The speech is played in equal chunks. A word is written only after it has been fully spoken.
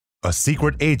A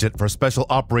secret agent for special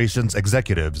operations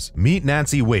executives, meet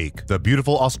Nancy Wake, the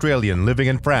beautiful Australian living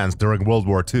in France during World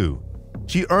War II.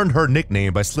 She earned her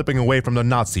nickname by slipping away from the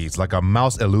Nazis like a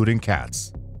mouse eluding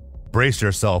cats. Brace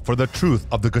yourself for the truth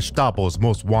of the Gestapo's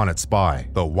most wanted spy,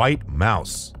 the White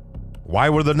Mouse. Why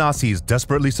were the Nazis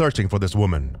desperately searching for this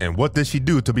woman, and what did she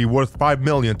do to be worth $5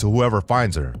 million to whoever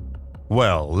finds her?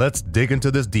 Well, let's dig into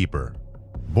this deeper.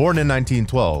 Born in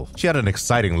 1912, she had an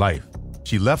exciting life.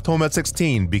 She left home at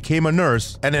 16, became a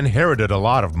nurse, and inherited a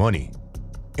lot of money.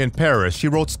 In Paris, she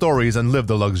wrote stories and lived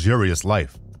a luxurious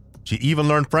life. She even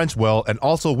learned French well and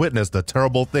also witnessed the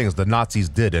terrible things the Nazis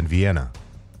did in Vienna.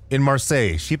 In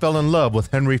Marseille, she fell in love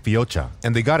with Henry Fiocca,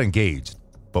 and they got engaged.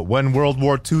 But when World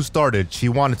War II started, she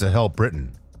wanted to help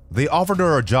Britain. They offered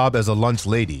her a job as a lunch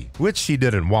lady, which she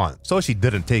didn't want, so she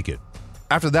didn't take it.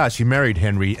 After that, she married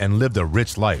Henry and lived a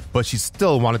rich life, but she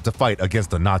still wanted to fight against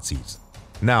the Nazis.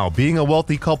 Now, being a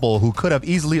wealthy couple who could have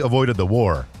easily avoided the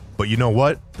war, but you know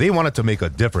what? They wanted to make a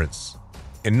difference.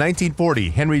 In 1940,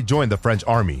 Henry joined the French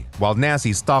army, while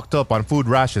Nancy stocked up on food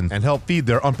rations and helped feed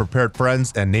their unprepared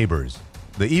friends and neighbors.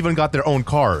 They even got their own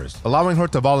cars, allowing her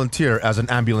to volunteer as an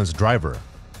ambulance driver.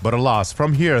 But alas,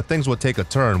 from here things would take a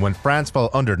turn when France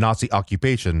fell under Nazi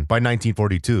occupation by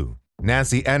 1942.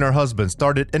 Nancy and her husband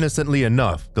started innocently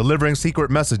enough, delivering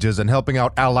secret messages and helping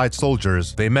out Allied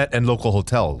soldiers they met in local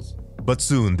hotels. But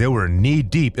soon, they were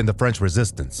knee-deep in the French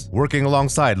resistance, working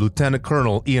alongside Lieutenant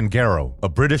Colonel Ian Garrow, a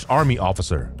British Army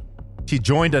officer. She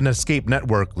joined an escape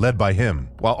network led by him,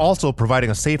 while also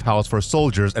providing a safe house for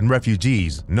soldiers and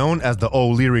refugees known as the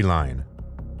O'Leary Line.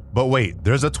 But wait,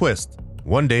 there's a twist.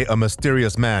 One day, a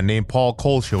mysterious man named Paul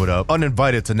Cole showed up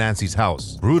uninvited to Nancy's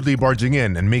house, rudely barging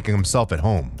in and making himself at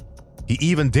home. He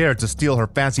even dared to steal her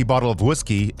fancy bottle of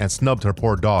whiskey and snubbed her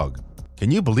poor dog. Can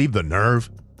you believe the nerve?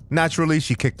 Naturally,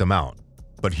 she kicked him out.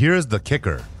 But here's the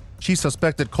kicker. She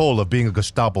suspected Cole of being a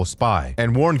Gestapo spy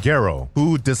and warned Garrow,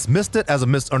 who dismissed it as a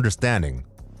misunderstanding.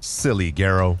 Silly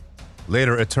Garrow.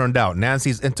 Later, it turned out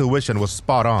Nancy's intuition was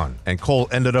spot on, and Cole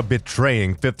ended up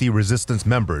betraying 50 resistance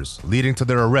members, leading to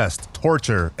their arrest,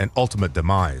 torture, and ultimate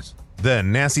demise.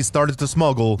 Then, Nancy started to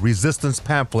smuggle resistance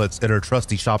pamphlets in her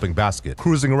trusty shopping basket,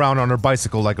 cruising around on her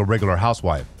bicycle like a regular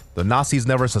housewife. The Nazis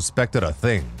never suspected a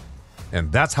thing. And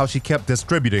that's how she kept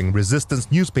distributing resistance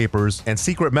newspapers and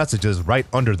secret messages right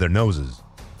under their noses.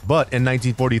 But in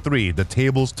 1943, the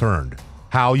tables turned.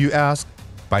 How, you ask?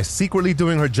 By secretly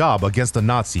doing her job against the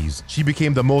Nazis, she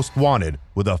became the most wanted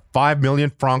with a 5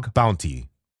 million franc bounty.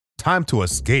 Time to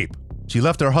escape. She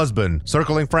left her husband,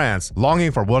 circling France,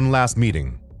 longing for one last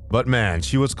meeting. But man,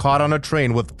 she was caught on a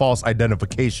train with false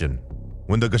identification.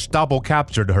 When the Gestapo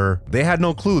captured her, they had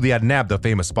no clue they had nabbed a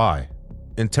famous spy.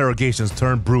 Interrogations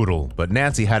turned brutal, but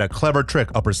Nancy had a clever trick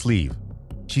up her sleeve.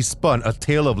 She spun a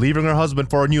tale of leaving her husband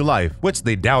for a new life, which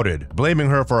they doubted, blaming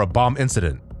her for a bomb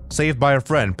incident. Saved by her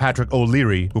friend Patrick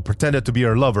O'Leary, who pretended to be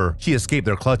her lover, she escaped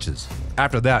their clutches.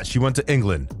 After that, she went to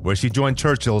England, where she joined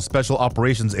Churchill's special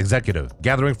operations executive,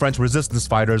 gathering French resistance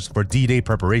fighters for D-Day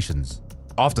preparations.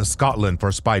 Off to Scotland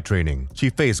for spy training, she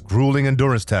faced grueling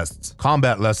endurance tests,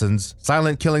 combat lessons,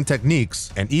 silent killing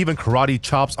techniques, and even karate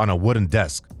chops on a wooden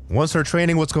desk. Once her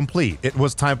training was complete, it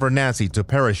was time for Nancy to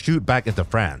parachute back into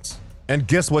France. And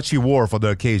guess what she wore for the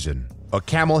occasion? A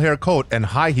camel hair coat and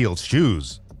high-heeled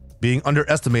shoes. Being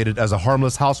underestimated as a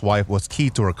harmless housewife was key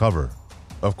to her cover.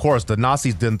 Of course, the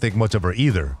Nazis didn't think much of her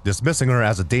either, dismissing her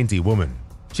as a dainty woman.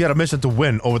 She had a mission to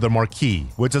win over the Marquis,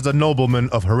 which is a nobleman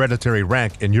of hereditary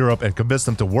rank in Europe, and convinced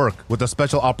him to work with the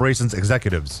special operations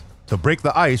executives. To break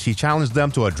the ice, she challenged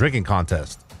them to a drinking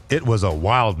contest. It was a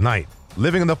wild night.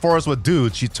 Living in the forest with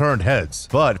dudes, she turned heads,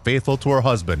 but faithful to her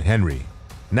husband, Henry.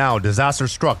 Now, disaster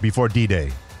struck before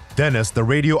D-Day. Dennis, the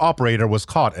radio operator, was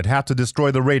caught and had to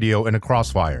destroy the radio in a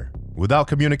crossfire. Without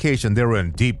communication, they were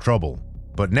in deep trouble.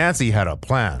 But Nancy had a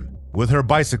plan. With her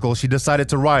bicycle, she decided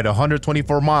to ride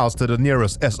 124 miles to the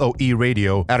nearest SOE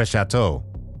radio at a chateau.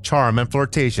 Charm and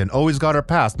flirtation always got her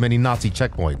past many Nazi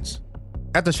checkpoints.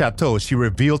 At the chateau, she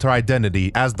revealed her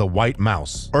identity as the White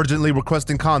Mouse, urgently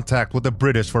requesting contact with the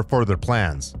British for further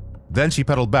plans. Then she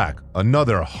pedaled back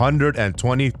another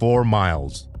 124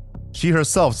 miles. She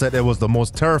herself said it was the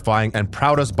most terrifying and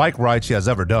proudest bike ride she has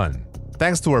ever done.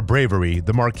 Thanks to her bravery,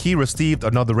 the Marquis received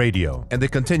another radio, and they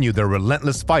continued their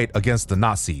relentless fight against the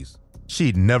Nazis.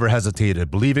 She never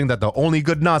hesitated, believing that the only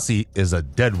good Nazi is a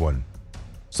dead one.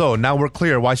 So now we're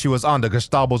clear why she was on the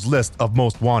Gestapo's list of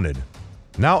most wanted.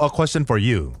 Now a question for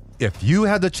you. If you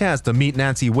had the chance to meet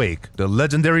Nancy Wake, the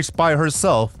legendary spy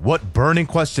herself, what burning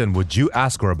question would you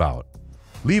ask her about?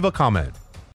 Leave a comment.